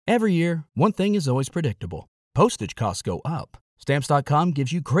Every year, one thing is always predictable. Postage costs go up. Stamps.com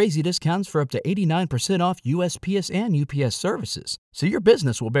gives you crazy discounts for up to 89% off USPS and UPS services, so your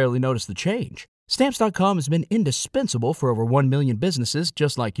business will barely notice the change. Stamps.com has been indispensable for over 1 million businesses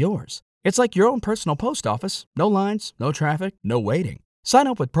just like yours. It's like your own personal post office. No lines, no traffic, no waiting. Sign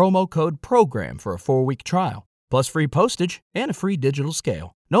up with promo code PROGRAM for a 4-week trial, plus free postage and a free digital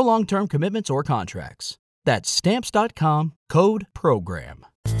scale. No long-term commitments or contracts. That's Stamps.com, code PROGRAM.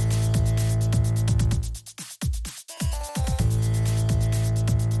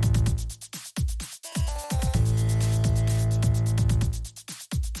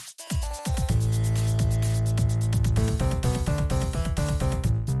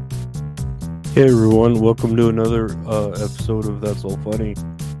 Hey everyone, welcome to another episode of That's All Funny.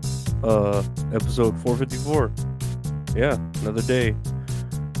 Episode 454. Yeah, another day.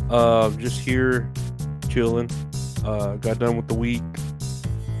 Just here chilling. Got done with the week.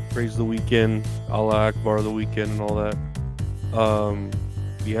 Praise the weekend. Allah Akbar the weekend and all that.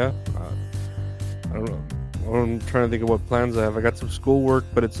 Yeah. I don't know. I'm trying to think of what plans I have. I got some schoolwork,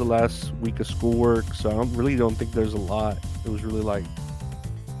 but it's the last week of schoolwork, so I don't think there's a lot. It was really like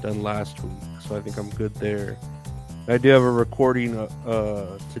done last week. So I think I'm good there. I do have a recording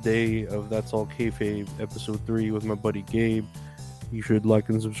today of That's All Kayfabe episode 3 with my buddy Gabe. You should like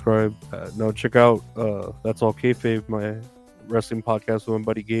and subscribe. Check out That's All Kayfabe, my wrestling podcast with my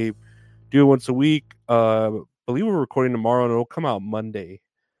buddy Gabe. Do it once a week. Believe we're recording tomorrow and it'll come out Monday.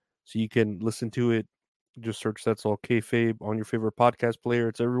 So you can listen to it. Just search That's All Kayfabe on your favorite podcast player.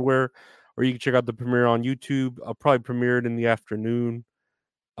 It's everywhere. Or you can check out the premiere on YouTube. I'll probably premiere it in the afternoon.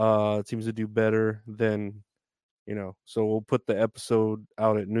 It seems to do better than, so we'll put the episode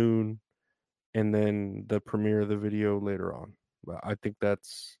out at noon and then the premiere of the video later on. But I think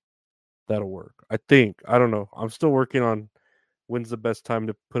that'll work. I don't know. I'm still working on when's the best time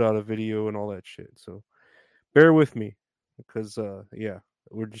to put out a video and all that shit. So bear with me because,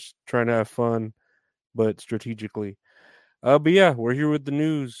 we're just trying to have fun, but strategically. But yeah, we're here with the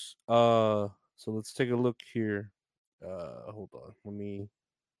news. So let's take a look here. Hold on.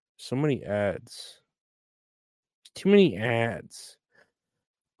 So many ads. Too many ads.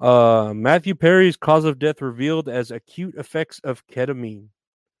 Matthew Perry's cause of death revealed as acute effects of ketamine.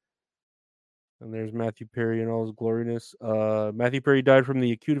 And there's Matthew Perry in all his gloriness. Matthew Perry died from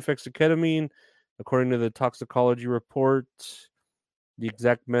the acute effects of ketamine, according to the toxicology report. The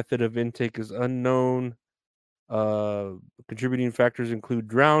exact method of intake is unknown. Contributing factors include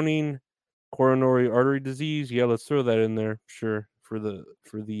drowning, coronary artery disease. Yeah, let's throw that in there, sure, for the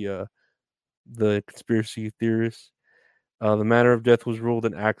conspiracy theorists. The manner of death was ruled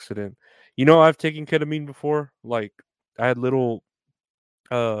an accident. I've taken ketamine before. Like, I had little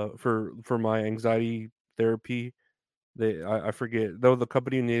for my anxiety therapy. I forget though, the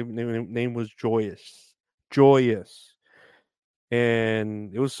company name was Joyous,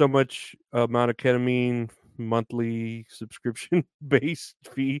 and it was so much amount of ketamine, monthly subscription based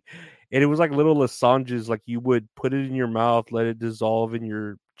fee, and it was like little lozenges. Like, you would put it in your mouth, let it dissolve in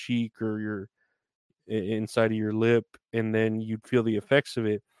your cheek or your inside of your lip, and then you'd feel the effects of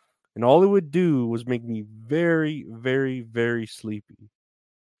it, and all it would do was make me very, very, very sleepy.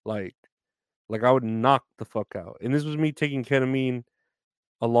 Like I would knock the fuck out. And this was me taking ketamine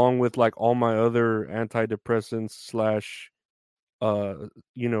along with like all my other antidepressants slash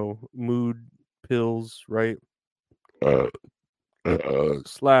mood pills, right?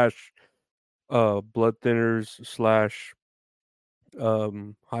 Slash blood thinners slash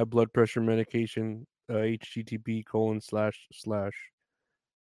high blood pressure medication, http://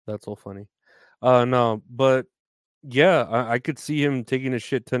 That's all funny. No, but yeah, I could see him taking a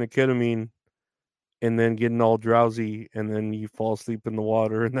shit ton of ketamine and then getting all drowsy, and then you fall asleep in the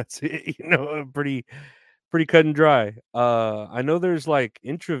water, and that's it. Pretty cut and dry. I know there's like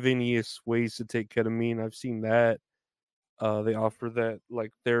intravenous ways to take ketamine. I've seen that. They offer that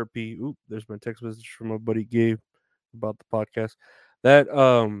like therapy. Oop, there's my text message from my buddy Gabe about the podcast. That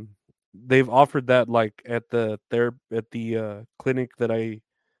they've offered that like at the clinic that I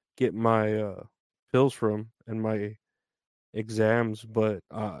get my pills from and my exams, but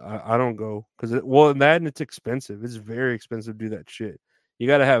I don't go because and it's expensive. It's very expensive to do that shit. You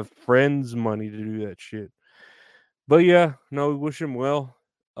got to have friends' money to do that shit. But yeah, no, we wish him well.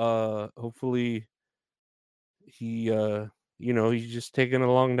 Hopefully he he's just taking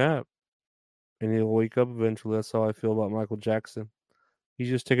a long nap and he'll wake up eventually. That's how I feel about Michael Jackson. He's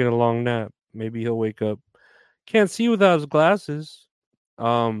just taking a long nap. Maybe he'll wake up. Can't see without his glasses.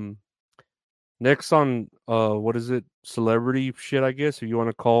 Next on what is it? Celebrity shit, I guess, if you want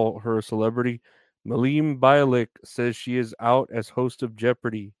to call her a celebrity. Malim Bialik says she is out as host of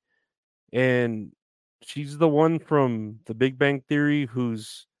Jeopardy. and she's the one from The Big Bang Theory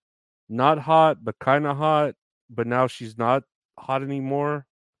who's not hot but kind of hot, but now she's not hot anymore,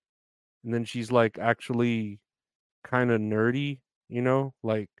 and then she's like actually kind of nerdy,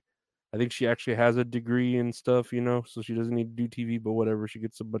 like I think she actually has a degree and stuff, so she doesn't need to do TV, but whatever, she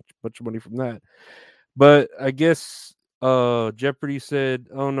gets a bunch of money from that. But I guess Jeopardy said,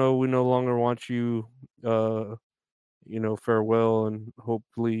 "Oh no, we no longer want you. Uh, farewell, and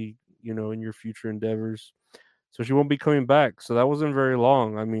hopefully, in your future endeavors." So she won't be coming back. So that wasn't very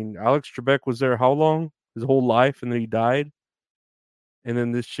long. I mean, Alex Trebek was there how long? His whole life, and then he died. And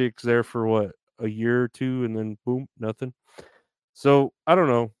then this chick's there for what, a year or two, and then boom, nothing. So I don't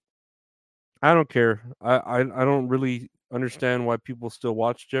know. I don't care. I don't really understand why people still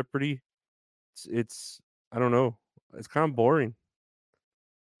watch Jeopardy. It's I don't know. It's kind of boring.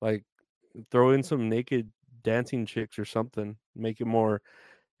 Like, throw in some naked dancing chicks or something. Make it more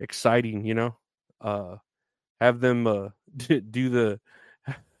exciting, Uh have them do the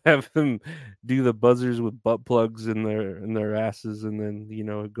have them do the buzzers with butt plugs in their asses, and then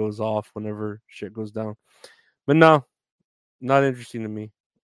it goes off whenever shit goes down. But no, not interesting to me.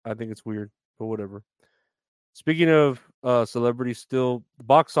 I think it's weird, but whatever. Speaking of celebrities, still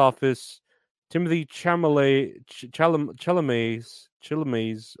box office, Timothy Chalamet's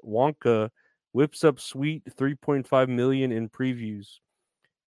Wonka whips up sweet 3.5 million in previews,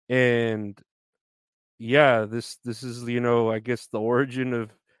 and yeah, this is I guess the origin of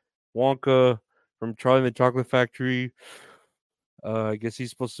Wonka from Charlie and the Chocolate Factory. I guess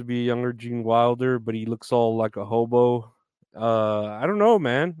he's supposed to be a younger Gene Wilder, but he looks all like a hobo. I don't know,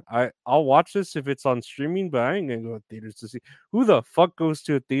 man. I'll watch this if it's on streaming, but I ain't gonna go to theaters to see. Who the fuck goes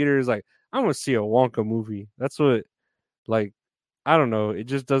to a theater is like, I'm gonna see a Wonka movie. That's what, like, I don't know. It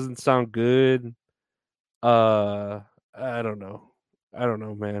just doesn't sound good. Uh, I don't know. I don't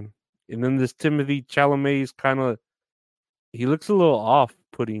know, man. And then this Timothy Chalamet is kind of, he looks a little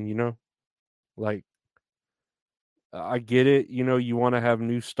off-putting, like, I get it, you want to have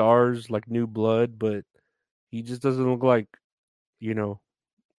new stars, like new blood, but he just doesn't look like, you know,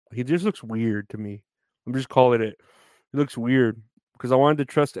 he just looks weird to me. I'm just calling it. He looks weird because I wanted to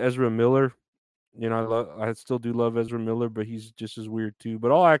trust Ezra Miller. I still do love Ezra Miller, but he's just as weird too.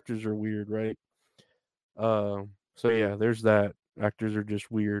 But all actors are weird, right? So yeah, there's that. Actors are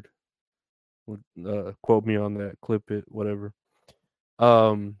just weird. Quote me on that, clip it, whatever.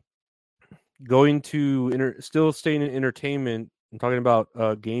 Um, Going to still staying in entertainment. I'm talking about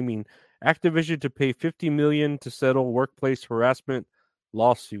gaming. Activision to pay 50 million to settle workplace harassment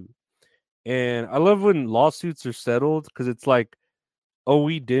lawsuit. And I love when lawsuits are settled because it's like, oh,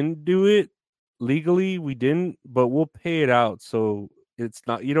 we didn't do it legally, we didn't, but we'll pay it out. So it's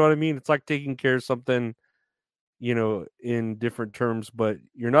not, you know what I mean? It's like taking care of something, in different terms, but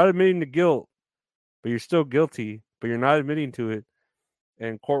you're not admitting to guilt, but you're still guilty, but you're not admitting to it.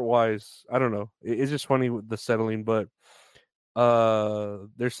 And court wise, I don't know. It's just funny with the settling, but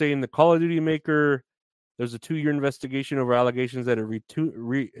they're saying the Call of Duty maker, there's a 2-year investigation over allegations that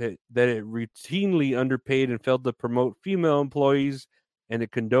that it routinely underpaid and failed to promote female employees, and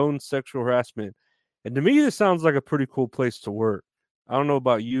it condoned sexual harassment. And to me, this sounds like a pretty cool place to work. I don't know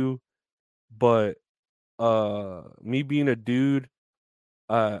about you, but me being a dude,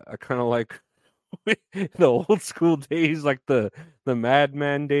 I kind of like the old school days, like the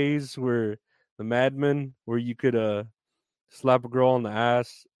madman days, where the madman, where you could slap a girl on the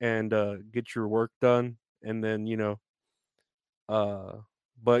ass and get your work done, and then uh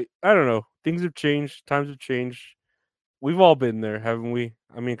but I don't know, things have changed, times have changed. We've all been there, haven't we?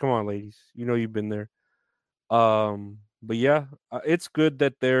 I mean, come on, ladies, you've been there. But yeah, it's good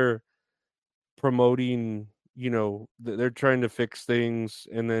that they're promoting, they're trying to fix things,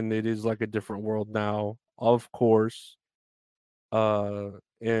 and then it is like a different world now, of course. uh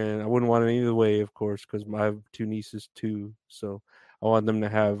and I wouldn't want it either way, of course, because I have 2 nieces too, so I want them to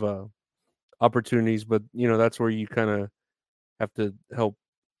have opportunities. But that's where you kind of have to help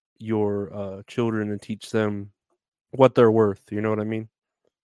your children and teach them what they're worth, you know what I mean,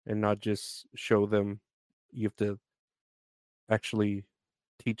 and not just show them. You have to actually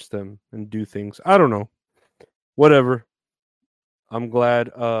teach them and do things. I don't know, whatever. I'm glad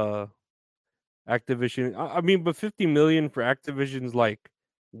Activision, I mean, but 50 million for Activision's like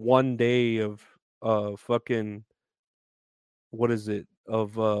one day of fucking, what is it,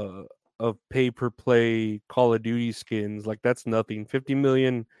 of pay per play Call of Duty skins. Like, that's nothing. 50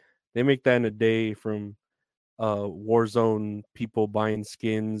 million, they make that in a day from Warzone people buying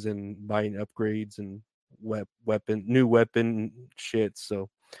skins and buying upgrades and new weapon shit. So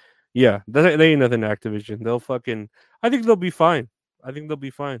yeah, that ain't nothing to Activision. They'll fucking, I think they'll be fine. I think they'll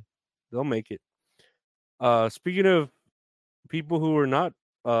be fine. They'll make it. Speaking of people who are not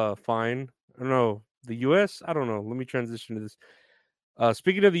fine, I don't know, the U.S. I don't know. Let me transition to this.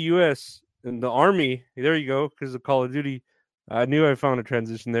 Speaking of the U.S. and the Army, there you go. Because of Call of Duty, I knew I found a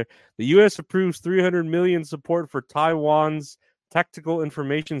transition there. The U.S. approves 300 million support for Taiwan's tactical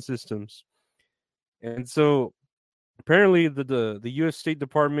information systems, and so apparently the U.S. State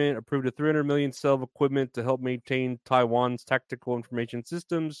Department approved a 300 million sale of equipment to help maintain Taiwan's tactical information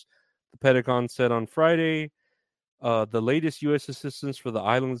systems. The Pentagon said on Friday, the latest U.S. assistance for the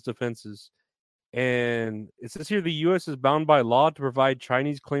island's defenses. And it says here the U.S. is bound by law to provide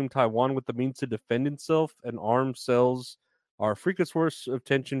Chinese claimed Taiwan with the means to defend itself, and arms sales are a frequent source of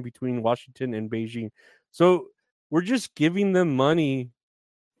tension between Washington and Beijing. So we're just giving them money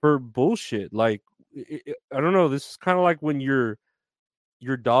for bullshit. Like, I don't know. This is kind of like when your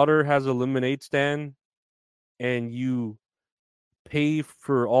daughter has a lemonade stand and you pay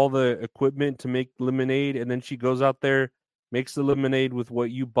for all the equipment to make lemonade, and then she goes out there, makes the lemonade with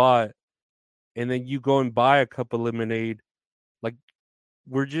what you bought, and then you go and buy a cup of lemonade. Like,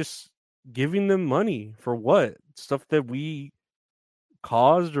 we're just giving them money for what? Stuff that we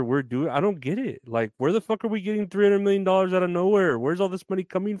caused or we're doing? I don't get it. Like, where the fuck are we getting $300 million out of nowhere? Where's all this money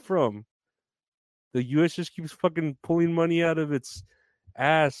coming from? The U.S. just keeps fucking pulling money out of its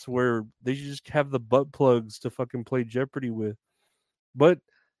ass where they just have the butt plugs to fucking play Jeopardy with. But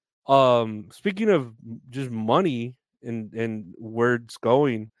speaking of just money and where it's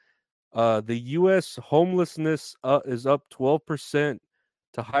going, the U.S. homelessness is up 12%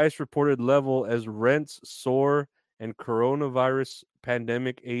 to highest reported level as rents soar and coronavirus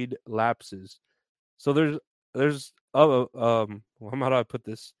pandemic aid lapses. So there's how do I put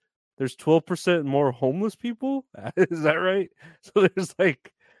this? There's 12% more homeless people. Is that right? So there's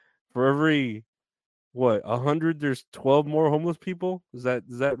like for every 100 there's 12 more homeless people. Is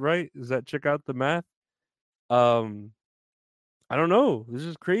that right? Does that check out the math? I don't know. This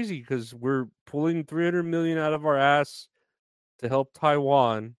is crazy because we're pulling 300 million out of our ass to help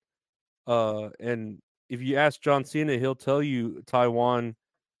Taiwan. And if you ask John Cena, he'll tell you Taiwan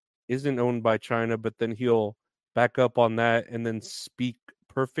isn't owned by China, but then he'll back up on that and then speak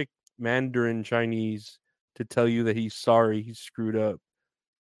perfect Mandarin Chinese to tell you that he's sorry, he screwed up.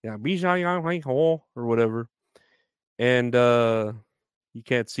 Yeah, or whatever. And you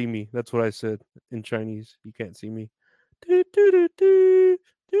can't see me. That's what I said in Chinese. You can't see me.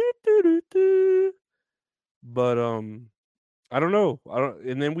 But I don't know.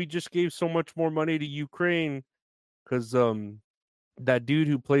 And then we just gave so much more money to Ukraine because that dude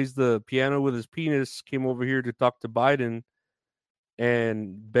who plays the piano with his penis came over here to talk to Biden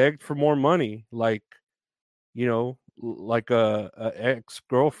and begged for more money, like, you know, like a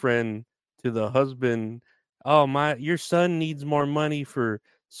ex-girlfriend to the husband. Oh, your son needs more money for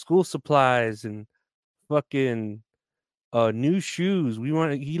school supplies and fucking new shoes.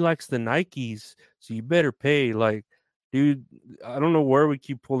 He likes the Nikes, so you better pay. Like, dude, I don't know where we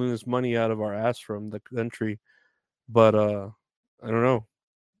keep pulling this money out of our ass from the country, but I don't know.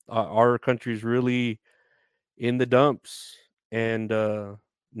 Our country's really in the dumps, and no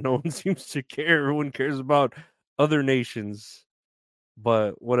one seems to care. Everyone cares about other nations,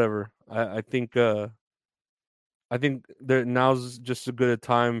 but whatever. I think that now's just as good a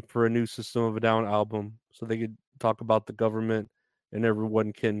time for a new System of a Down album, so they could talk about the government, and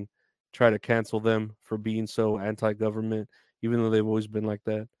everyone can try to cancel them for being so anti-government, even though they've always been like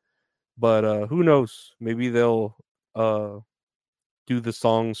that. But who knows? Maybe they'll do the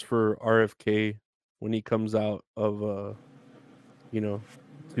songs for RFK when he comes out of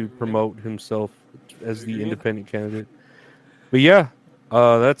to promote himself as the independent candidate. But yeah,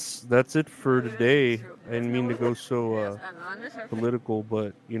 that's it for today. I didn't mean to go so political,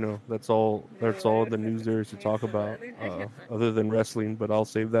 but that's all the news there is to talk about, other than wrestling. But I'll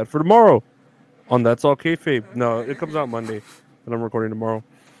save that for tomorrow on That's All Kayfabe. No, it comes out Monday, but I'm recording tomorrow.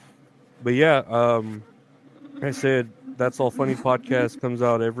 But yeah, like I said, That's All Funny podcast comes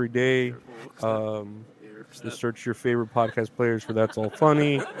out every day. Just search your favorite podcast players for That's All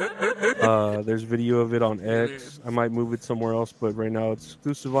Funny. There's video of it on X. I might move it somewhere else, but right now it's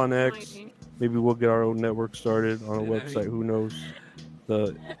exclusive on X. Maybe we'll get our own network started on a website. Who knows?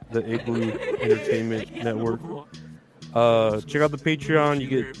 The Igloo Entertainment Network. Check out the Patreon. You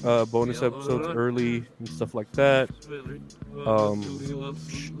get bonus episodes early and stuff like that.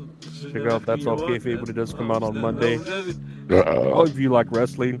 Check out That's All Kayfabe when it does come out on Monday. If you like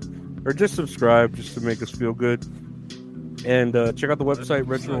wrestling, or just subscribe just to make us feel good. And check out the website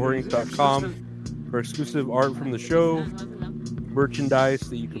retrohorning.com for exclusive art from the show, merchandise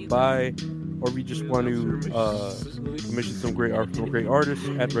that you can buy, or if you just want to commission some great art from a great artist,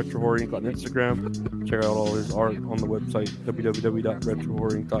 at Retro Horror Inc. on Instagram. Check out all his art on the website,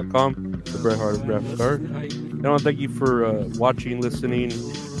 www.retrohorrorinc.com, the Bret Hart of graphic art. And I want to thank you for watching, listening,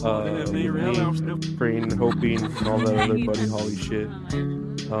 with me, praying, hoping, and all that other Buddy Holly shit.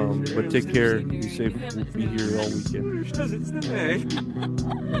 But take care, be safe, we'll be here all weekend.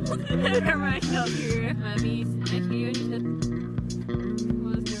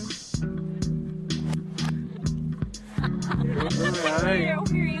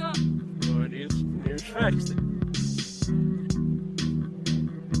 Here's